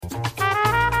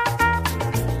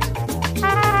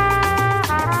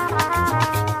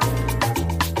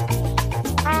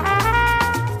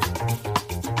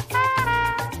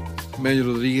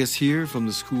Emmanuel Rodriguez here from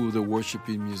the School of the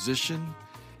Worshiping Musician.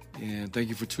 And thank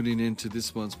you for tuning in to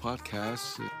this month's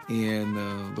podcast. And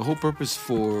the whole purpose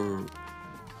for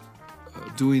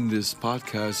doing this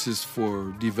podcast is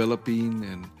for developing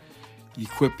and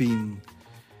equipping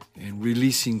and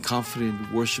releasing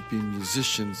confident worshiping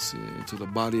musicians into the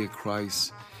body of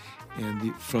Christ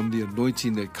and from the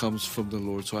anointing that comes from the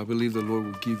Lord. So I believe the Lord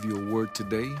will give you a word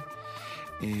today.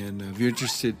 And if you're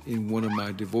interested in one of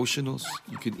my devotionals,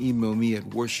 you can email me at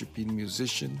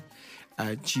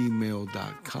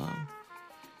worshipingmusician@gmail.com.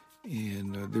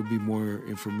 And there'll be more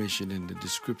information in the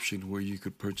description where you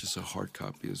could purchase a hard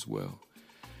copy as well.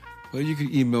 But you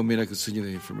can email me and I can send you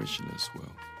the information as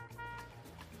well.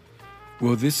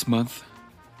 Well, this month,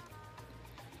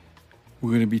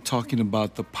 we're going to be talking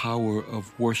about the power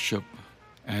of worship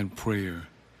and prayer.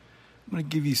 I'm going to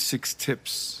give you 6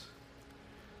 tips.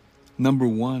 Number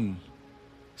 1,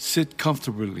 sit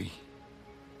comfortably.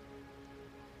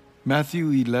 Matthew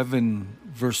 11,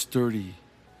 verse 30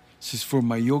 says, "For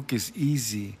my yoke is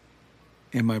easy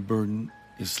and my burden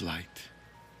is light."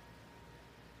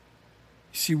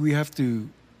 You see, we have to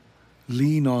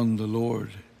lean on the Lord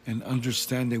and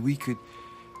understand that we could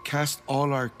cast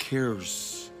all our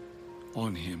cares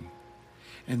on Him,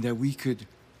 and that we could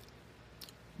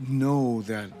know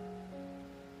that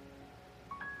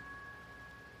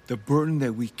the burden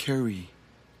that we carry,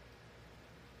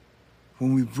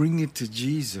 when we bring it to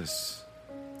Jesus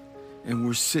and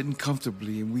we're sitting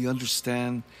comfortably and we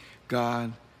understand,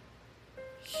 God,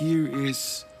 here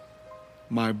is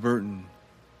my burden.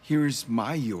 Here is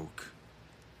my yoke.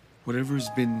 Whatever has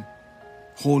been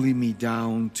holding me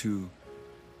down to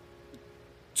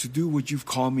do what you've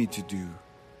called me to do.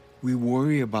 We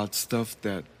worry about stuff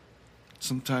that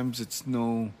sometimes it's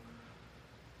no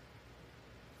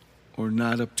or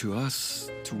not up to us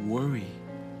to worry,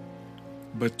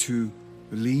 but to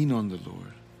lean on the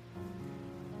Lord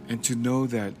and to know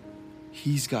that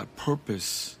He's got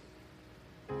purpose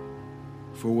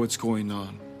for what's going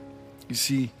on. You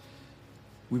see,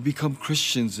 we become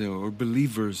Christians or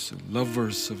believers,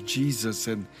 lovers of Jesus,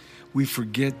 and we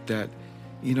forget that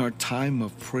in our time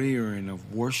of prayer and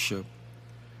of worship,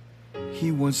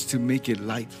 He wants to make it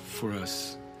light for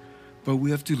us. But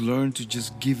we have to learn to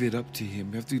just give it up to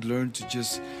Him. We have to learn to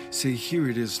just say, here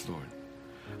it is, Lord.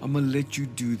 I'm going to let you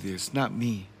do this, not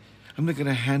me. I'm not going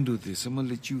to handle this. I'm going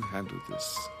to let you handle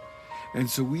this. And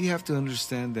so we have to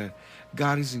understand that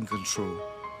God is in control.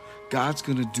 God's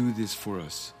going to do this for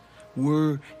us.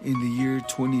 We're in the year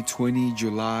 2020,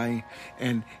 July,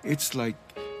 and it's like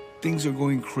things are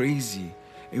going crazy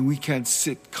and we can't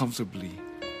sit comfortably.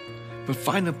 But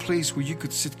find a place where you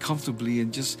could sit comfortably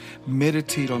and just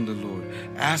meditate on the Lord.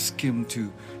 Ask Him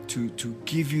to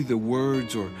give you the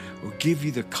words or give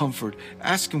you the comfort.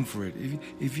 Ask Him for it.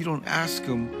 If you don't ask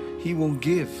Him, He won't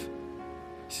give.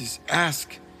 He says,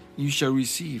 ask, and you shall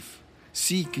receive.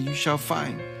 Seek, and you shall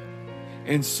find.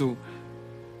 And so,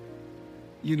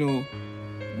 we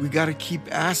got to keep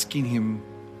asking Him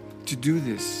to do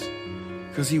this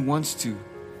because He wants to.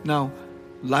 Now,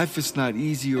 life is not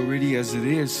easy already as it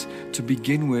is to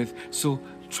begin with, so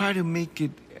try to make it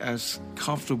as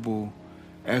comfortable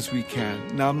as we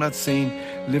can. Now, I'm not saying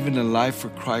living a life for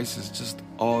Christ is just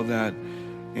all that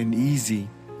and easy,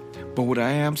 but what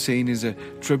I am saying is that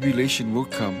tribulation will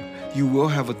come. You will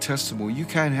have a testimony. You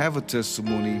can't have a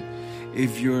testimony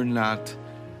if you're not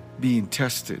being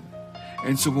tested.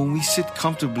 And so when we sit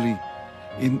comfortably,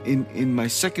 in my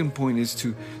second point is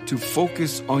to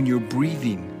focus on your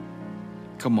breathing.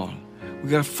 Come on. We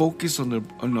got to focus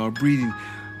on our breathing.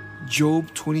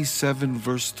 Job 27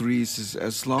 verse 3 says,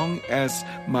 "As long as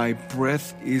my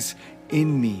breath is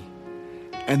in me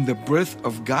and the breath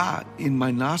of God in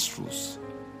my nostrils."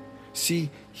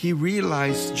 See, he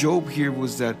realized, Job here,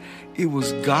 was that it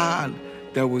was God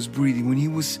that was breathing. When he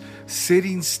was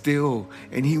sitting still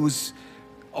and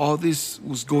all this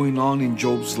was going on in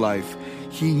Job's life,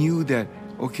 he knew that,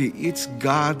 okay, it's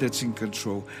God that's in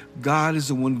control. God is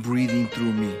the one breathing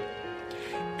through me.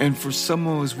 And for some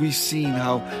of us, we've seen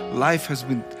how life has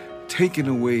been taken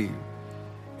away.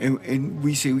 And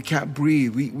we say we can't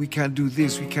breathe, we can't do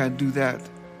this, we can't do that.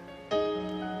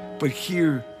 But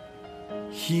here,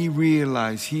 he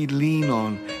realized, he leaned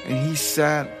on, and he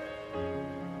sat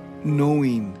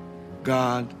knowing,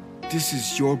 God, this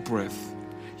is your breath.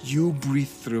 You breathe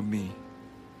through me.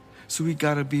 So we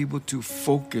got to be able to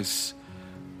focus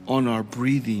on our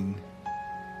breathing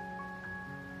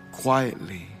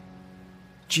quietly.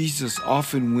 Jesus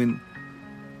often went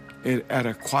at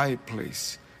a quiet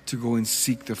place to go and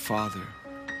seek the Father.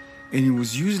 And he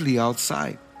was usually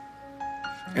outside.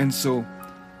 And so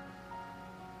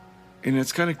And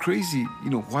it's kind of crazy,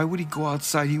 why would he go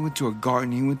outside? He went to a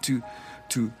garden. He went to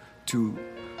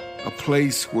a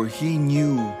place where he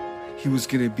knew he was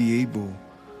going to be able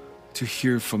to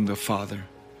hear from the Father.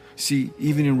 See,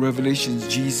 even in Revelations,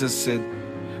 Jesus said,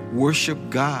 worship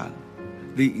God.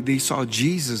 They saw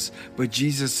Jesus, but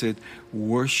Jesus said,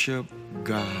 worship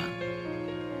God.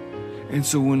 And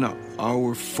so when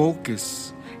our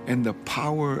focus and the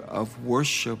power of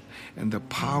worship and the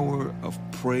power of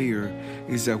prayer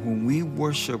is that when we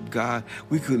worship God,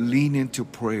 we could lean into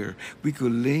prayer. We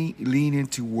could lean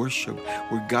into worship,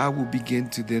 where God will begin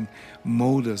to then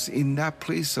mold us in that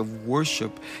place of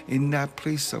worship, in that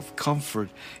place of comfort,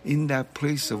 in that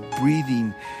place of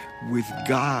breathing with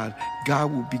God.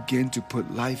 God will begin to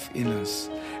put life in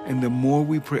us. And the more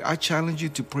we pray, I challenge you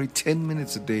to pray 10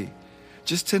 minutes a day,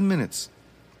 just 10 minutes.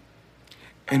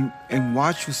 And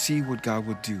watch and see what God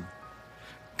will do.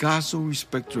 God's no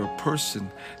respecter of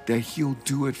person that he'll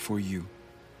do it for you.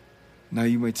 Now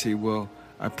you might say, well,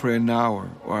 I pray an hour,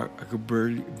 or I could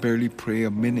barely pray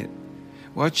a minute.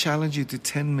 Well, I challenge you to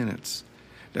 10 minutes.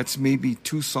 That's maybe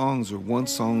 2 songs or 1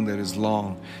 song that is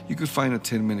long. You could find a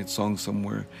 10-minute song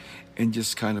somewhere and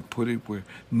just kind of put it where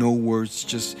no words,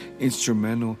 just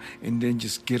instrumental, and then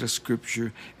just get a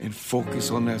scripture and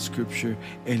focus on that scripture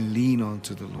and lean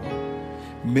onto the Lord.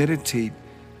 Meditate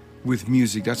with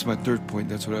music. That's my third point.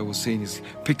 That's what I was saying, is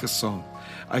pick a song.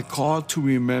 I call to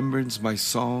remembrance my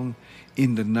song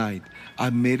in the night. I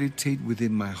meditate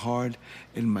within my heart,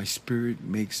 and my spirit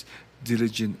makes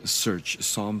diligent search.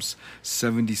 Psalms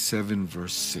 77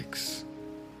 verse 6.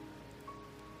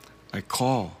 I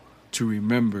call to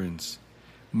remembrance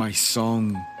my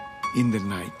song in the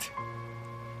night.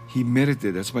 He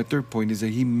meditated. That's my third point, is that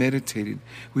he meditated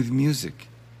with music.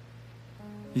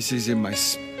 He says, in my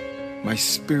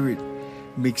spirit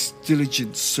makes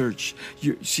diligent search.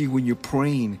 See, when you're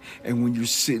praying and when you're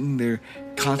sitting there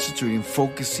concentrating,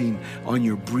 focusing on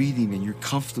your breathing, and you're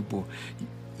comfortable,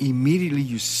 immediately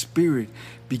your spirit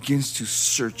begins to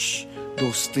search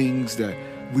those things that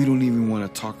we don't even want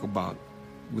to talk about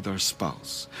with our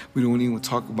spouse. We don't even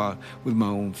talk about with my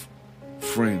own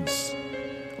friends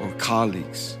or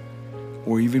colleagues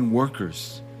or even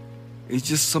workers. It's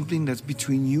just something that's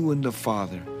between you and the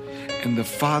Father. And the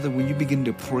Father, when you begin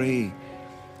to pray,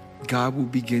 God will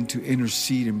begin to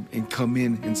intercede and come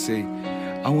in and say,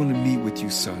 I want to meet with you,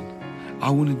 son. I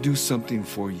want to do something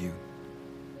for you.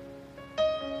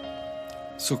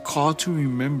 So call to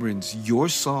remembrance your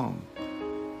song,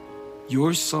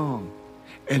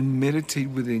 and meditate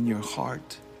within your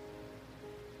heart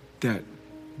that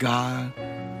God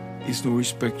is no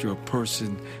respecter of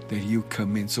person that he'll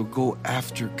come in. So go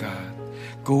after God.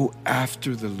 Go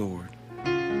after the Lord.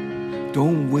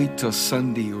 Don't wait till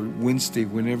Sunday or Wednesday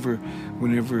whenever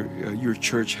your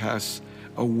church has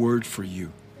a word for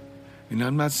you. And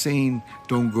I'm not saying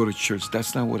don't go to church.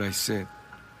 That's not what I said.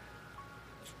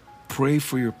 Pray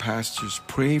for your pastors.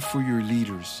 Pray for your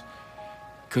leaders.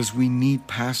 Because we need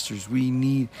pastors. We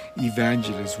need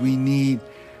evangelists. We need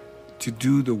to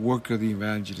do the work of the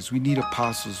evangelists. We need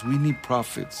apostles. We need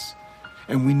prophets.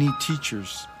 And we need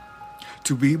teachers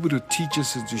to be able to teach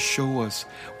us and to show us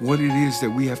what it is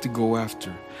that we have to go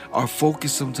after. Our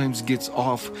focus sometimes gets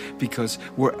off because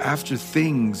we're after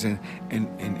things and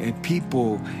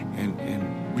people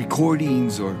and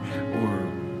recordings or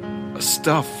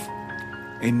stuff.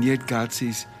 And yet God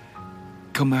says,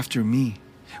 come after me.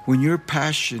 When your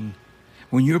passion,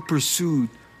 when your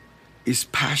pursuit is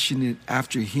passionate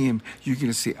after him, you're going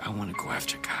to say, I want to go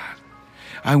after God.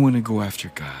 I want to go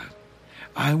after God.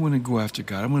 I want to go after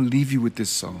God. I'm going to leave you with this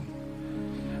song.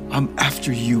 I'm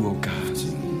after you, oh God.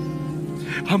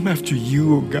 I'm after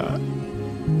you, oh God.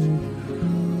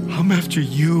 I'm after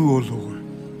you, oh Lord.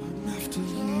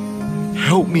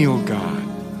 Help me, oh God,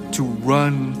 to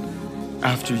run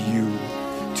after you,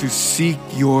 to seek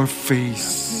your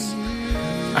face.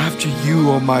 After you,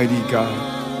 Almighty God.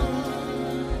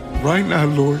 Right now,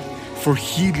 Lord, for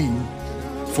healing,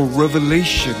 for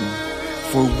revelation,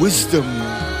 for wisdom,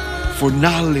 for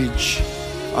knowledge,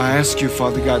 I ask you,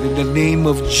 Father God, in the name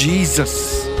of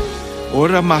Jesus. We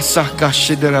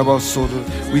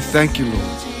thank you,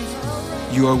 Lord.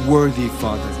 You are worthy,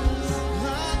 Father.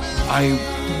 I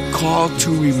call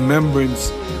to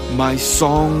remembrance my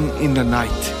song in the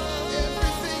night.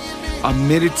 I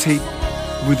meditate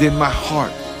within my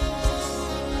heart.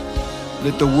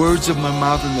 Let the words of my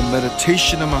mouth and the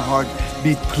meditation of my heart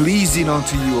be pleasing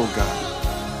unto you, O God.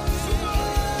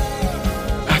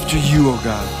 After you, O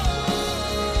God.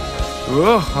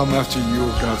 Oh, I'm after you,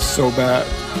 O God, so bad.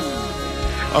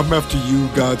 I'm after you,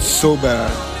 God, so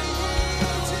bad.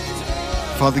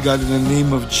 Father God, in the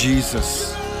name of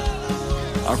Jesus,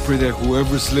 I pray that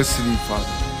whoever's listening, Father,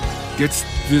 gets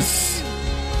this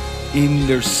in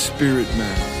their spirit,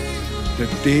 man, that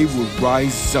they will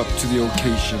rise up to the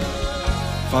occasion.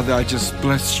 Father, I just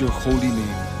bless your holy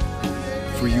name,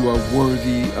 for you are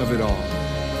worthy of it all.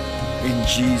 In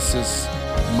Jesus'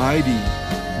 mighty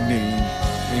name,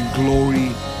 and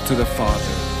glory to the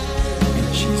Father.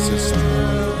 In Jesus'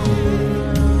 name.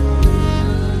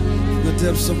 The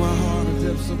depths of my heart, the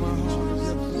depths of my heart,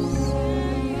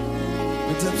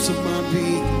 the depths of my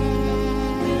being,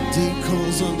 deep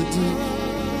calls on the deep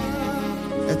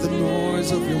at the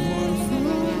noise of your waterfall.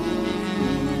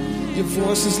 Your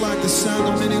voice is like the sound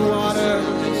of many waters,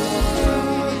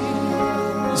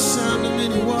 the sound of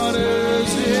many waters,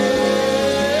 yeah.